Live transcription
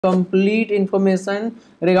complete information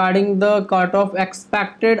regarding the cutoff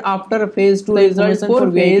expected after phase 2 results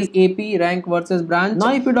for phase AP rank versus branch.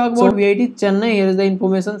 Now if you talk about VIT Chennai, here is the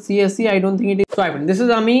information. CSC, I don't think it is. So this is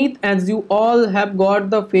Amit. As you all have got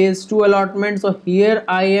the phase 2 allotment, so here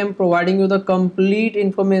I am providing you the complete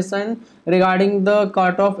information regarding the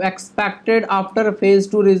cutoff expected after phase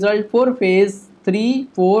 2 result for phase 3,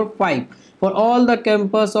 4, 5. For all the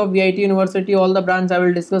campus of VIT University, all the branches I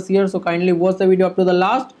will discuss here. So kindly watch the video up to the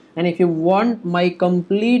last. And if you want my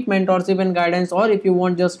complete mentorship and guidance, or if you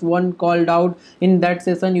want just one called out in that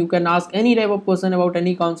session, you can ask any type of question about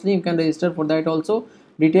any counseling. You can register for that also.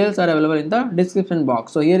 Details are available in the description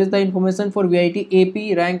box. So here is the information for VIT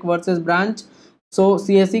AP rank versus branch. So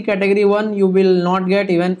CSE category 1 you will not get,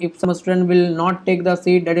 even if some student will not take the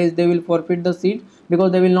seat, that is they will forfeit the seat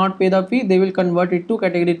because they will not pay the fee. They will convert it to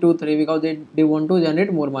category 2 3 because they want to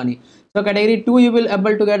generate more money. So category 2 you will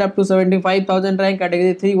able to get up to 75,000 rank,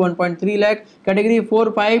 category 3 1.3 lakh, category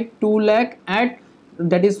 4 5 2 lakh, at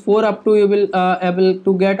that is 4 up to you will able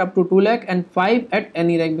to get up to 2 lakh, and 5 at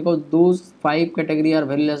any rank, because those 5 category are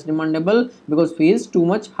very less demandable because fee is too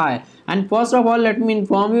much high. And first of all, let me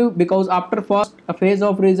inform you, because after first phase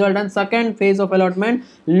of result and second phase of allotment,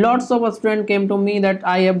 lots of students came to me that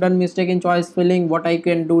I have done mistake in choice filling, what I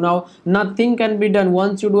can do now. Nothing can be done.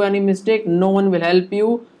 Once you do any mistake, no one will help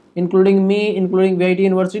you, including me, including VIT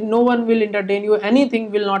University. No one will entertain you.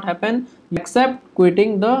 Anything will not happen except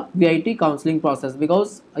quitting the VIT counseling process,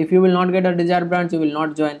 because if you will not get a desired branch, you will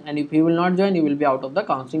not join, and if you will not join, you will be out of the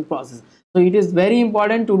counseling process. So it is very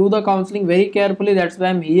important to do the counseling very carefully. That's why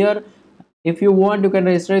I'm here. If you want, you can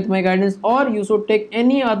register with my guidance, or you should take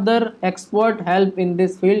any other expert help in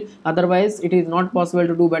this field. Otherwise it is not possible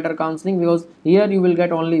to do better counseling, because here you will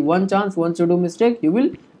get only one chance. Once you do mistake, you will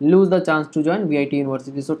lose the chance to join VIT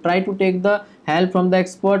University. So try to take the help from the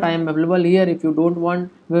expert. I am available here. If you don't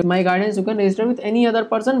want with my guidance, you can register with any other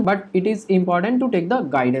person, but it is important to take the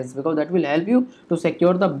guidance, because that will help you to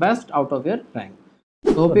secure the best out of your rank.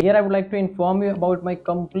 So here I would like to inform you about my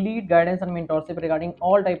complete guidance and mentorship regarding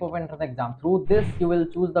all type of entrance exam. Through this, you will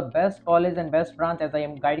choose the best college and best branch, as I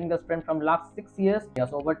am guiding the student from last 6 years. Yes,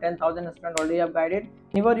 over 10,000 students already have guided.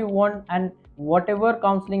 Whenever you want and whatever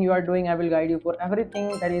counseling you are doing, I will guide you for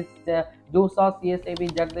everything. That is JOSA,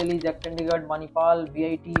 CSAB, JAG Delhi, JAG Chandigarh, Manipal,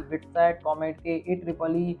 VIT, VITSAT, COMET,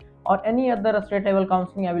 IEEE, or any other state level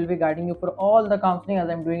counseling. I will be guiding you for all the counseling, as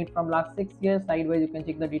I am doing it from last 6 years. Sideways you can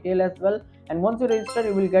check the detail as well. And once you register,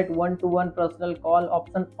 you will get one-to-one personal call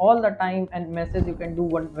option all the time, and message you can do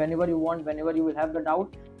whenever you want, whenever you will have the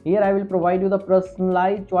doubt. Here I will provide you the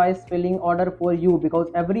personalized choice filling order for you, because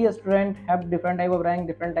every student have different type of rank,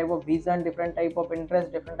 different type of vision, different type of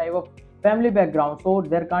interest, different type of family background. So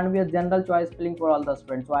there can't be a general choice filling for all the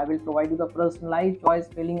students. So I will provide you the personalized choice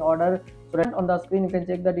filling order. So on the screen you can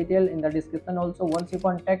check the detail in the description also. Once you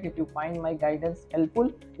contact, if you find my guidance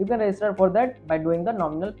helpful, you can register for that by doing the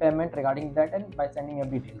nominal payment regarding that and by sending your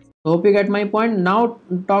details. So hope you get my point. Now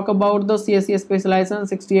talk about the CSE specialization.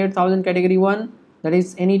 68,000 category 1, that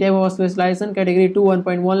is any type of specialization. Category 2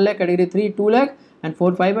 1.1 lakh, category 3 2 lakh, and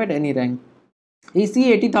 4 5 at any rank. EC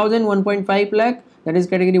 80,000 1.5 lakh, that is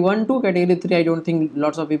category 1 2. Category 3 I don't think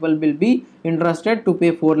lots of people will be interested to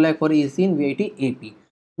pay 4 lakh for EC in VIT AP.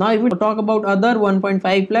 Now if we talk about other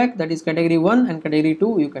 1.5 lakh, that is category 1 and category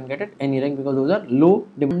 2, you can get at any rank, because those are low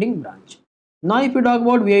demanding branch. Now if you talk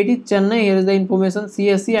about VIT Chennai, here is the information.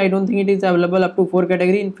 CSE, I don't think it is available up to 4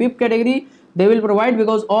 category. In 5th category they will provide,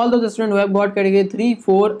 because all those students who have got category 3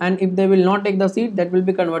 4, and if they will not take the seat, that will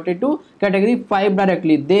be converted to category 5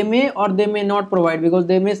 directly. They may or they may not provide, because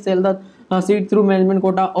they may sell the seat through management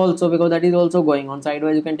quota also, because that is also going on.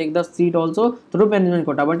 Sidewise you can take the seat also through management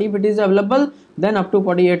quota, but if it is available, then up to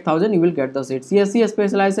 48,000 you will get the seat. CSE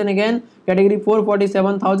specialization again, category 4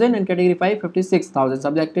 47,000 and category 5 56,000,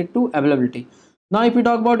 subjected to availability. Now if we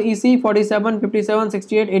talk about EC 47 57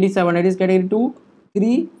 68 87, it is category 2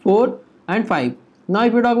 3 4 and 5. Now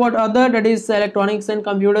if you talk about other, that is electronics and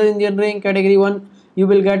computer engineering, category 1 you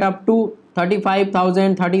will get up to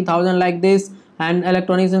 35,000 30,000 like this, and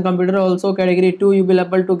electronics and computer also category 2 you will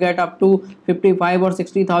able to get up to 55 or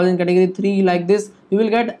 60,000. Category 3 like this you will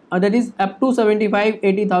get that is up to 75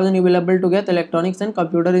 80,000 you will able to get electronics and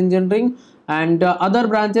computer engineering. And other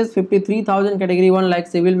branches 53,000 category 1 like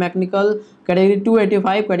civil mechanical, category 2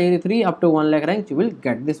 85, category 3 up to 1 lakh rank you will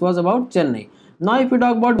get. This was about Chennai. Now if you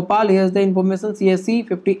talk about Bhopal, here's the information. CSE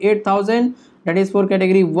 58,000, that is for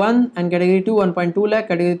category 1, and category 2 1.2 lakh,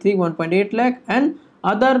 category 3 1.8 lakh, and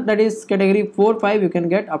other, that is category 4 5 you can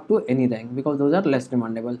get up to any rank, because those are less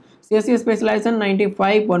demandable. CSE specialization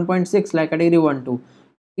 95 1.6 lakh, category 1 2,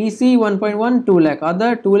 EC 1.1 2 lakh,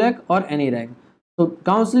 other 2 lakh or any rank. So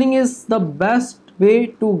counseling is the best way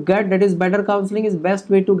to get, that is better counseling is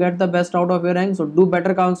best way to get the best out of your rank. So do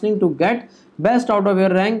better counseling to get best out of your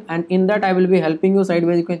rank, and in that I will be helping you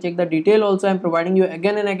sideways. You can check the detail also. I am providing you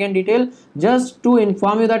again and again detail just to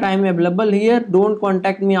inform you that I am available here. Don't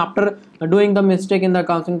contact me after doing the mistake in the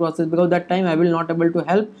counseling process, because that time I will not able to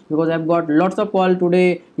help, because I've got lots of call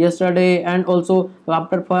today, yesterday, and also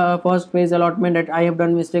after first phase allotment that I have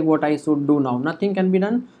done mistake. What I should do now? Nothing can be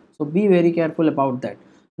done. So be very careful about that.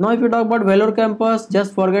 Now if you talk about Vellore campus,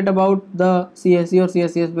 just forget about the CSE or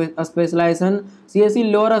CSE specialization.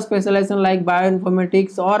 CSE lower specialization like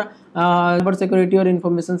bioinformatics or cyber security or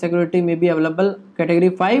information security may be available category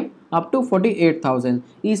 5 up to 48,000.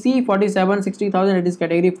 EC 47 60,000, it is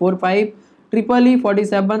category 4 5. Triple E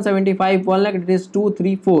 47 75 1 lakh, it is 2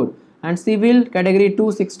 3 4. And civil category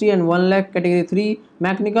 260 and 1 lakh category 3.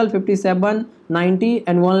 Mechanical 57 90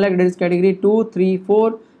 and 1 lakh, that is category 2 3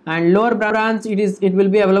 4. And lower branch, it will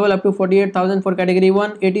be available up to 48,000 for category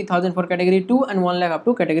 1, 80,000 for category 2, and 1 lakh up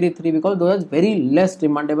to category 3, because those are very less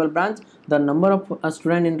demandable branch. The number of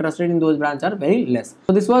students interested in those branches are very less.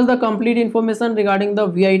 So this was the complete information regarding the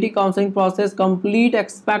VITEE counseling process, complete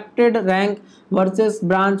expected rank versus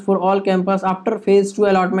branch for all campus after phase 2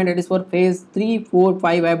 allotment. It is for phase 3 4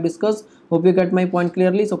 5 I have discussed. Hope you get my point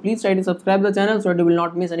clearly. So please try to subscribe the channel so that you will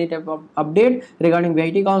not miss any type of update regarding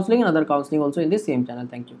VITEE counseling and other counseling also in this same channel.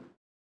 Thank you.